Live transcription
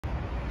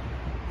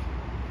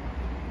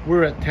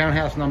We're at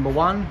townhouse number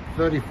 1,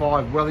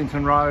 35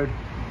 Wellington Road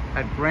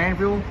at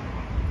Granville.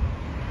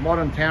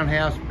 Modern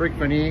townhouse, brick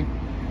veneer,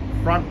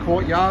 front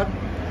courtyard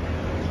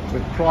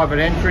with private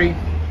entry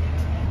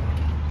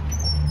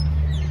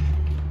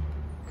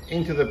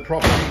into the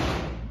property.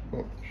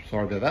 Oh,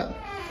 sorry about that.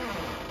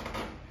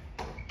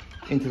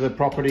 Into the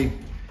property,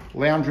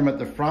 lounge room at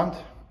the front,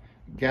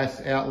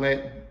 gas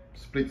outlet,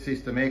 split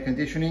system air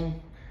conditioning,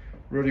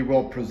 really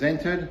well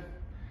presented.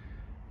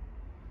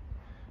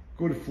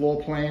 Good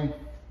floor plan.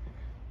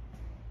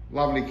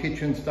 Lovely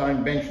kitchen,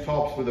 stone bench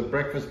tops with a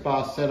breakfast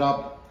bar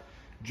setup,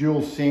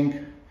 dual sink,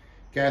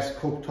 gas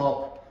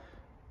cooktop,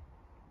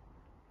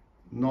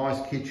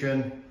 nice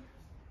kitchen,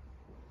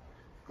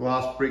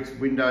 glass bricks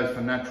windows for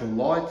natural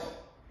light,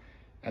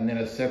 and then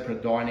a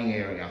separate dining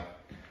area.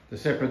 The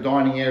separate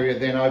dining area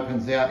then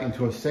opens out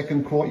into a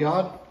second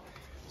courtyard.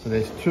 So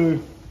there's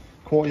 2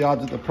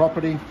 courtyards at the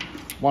property,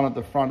 one at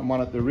the front and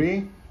one at the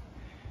rear.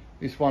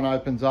 This one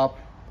opens up,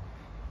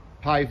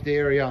 paved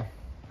area.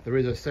 There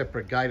is a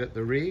separate gate at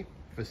the rear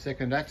for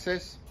second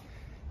access.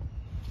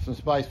 Some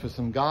space for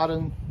some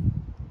garden.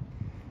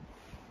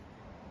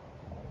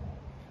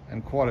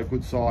 And quite a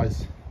good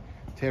size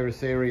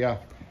terrace area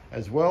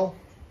as well.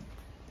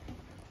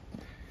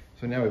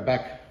 So now we're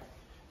back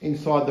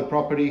inside the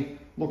property,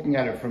 looking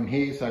at it from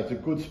here. So it's a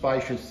good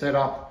spacious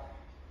setup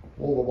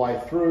all the way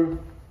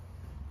through.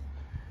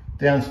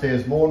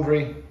 Downstairs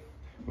laundry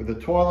with a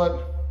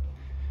toilet.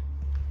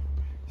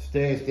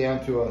 Stairs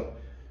down to a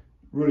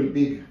really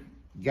big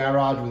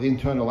garage with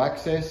internal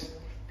access.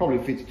 Probably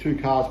fits 2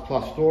 cars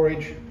plus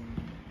storage.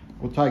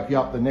 We'll take you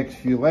up the next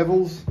few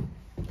levels.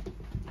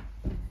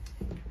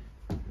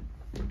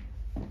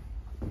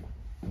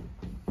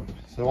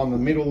 So on the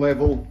middle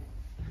level,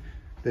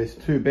 there's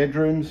 2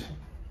 bedrooms.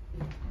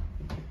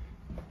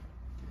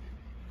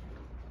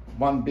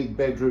 One big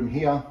bedroom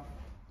here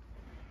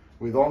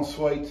with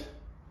ensuite,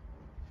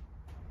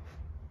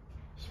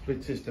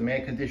 split system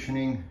air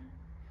conditioning,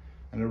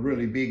 and a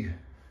really big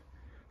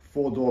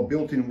 4-door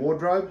built-in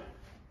wardrobe.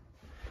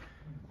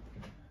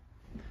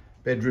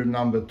 Bedroom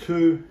number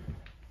 2.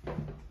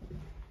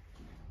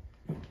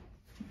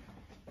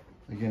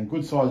 Again,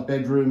 good sized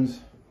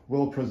bedrooms,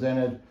 well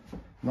presented,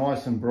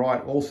 nice and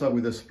bright, also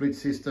with a split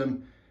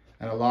system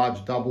and a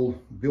large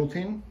double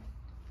built-in.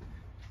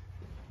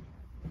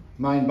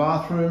 Main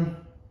bathroom,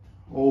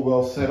 all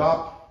well set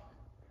up,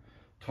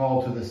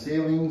 tile to the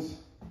ceilings.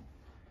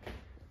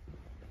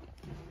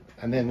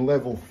 And then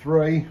level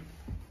 3.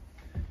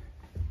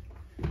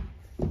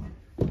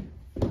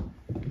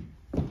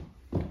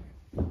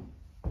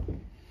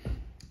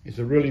 It's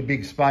a really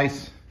big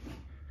space,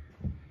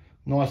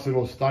 nice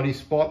little study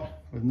spot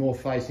with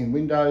north facing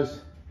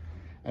windows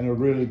and a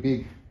really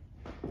big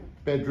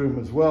bedroom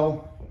as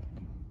well,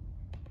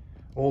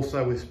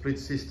 also with split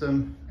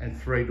system and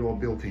 3-door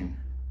built-in.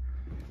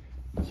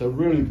 So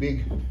really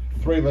big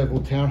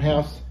 3-level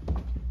townhouse,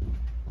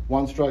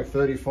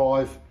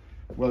 1/35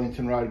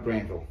 Wellington Rd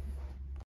Granville.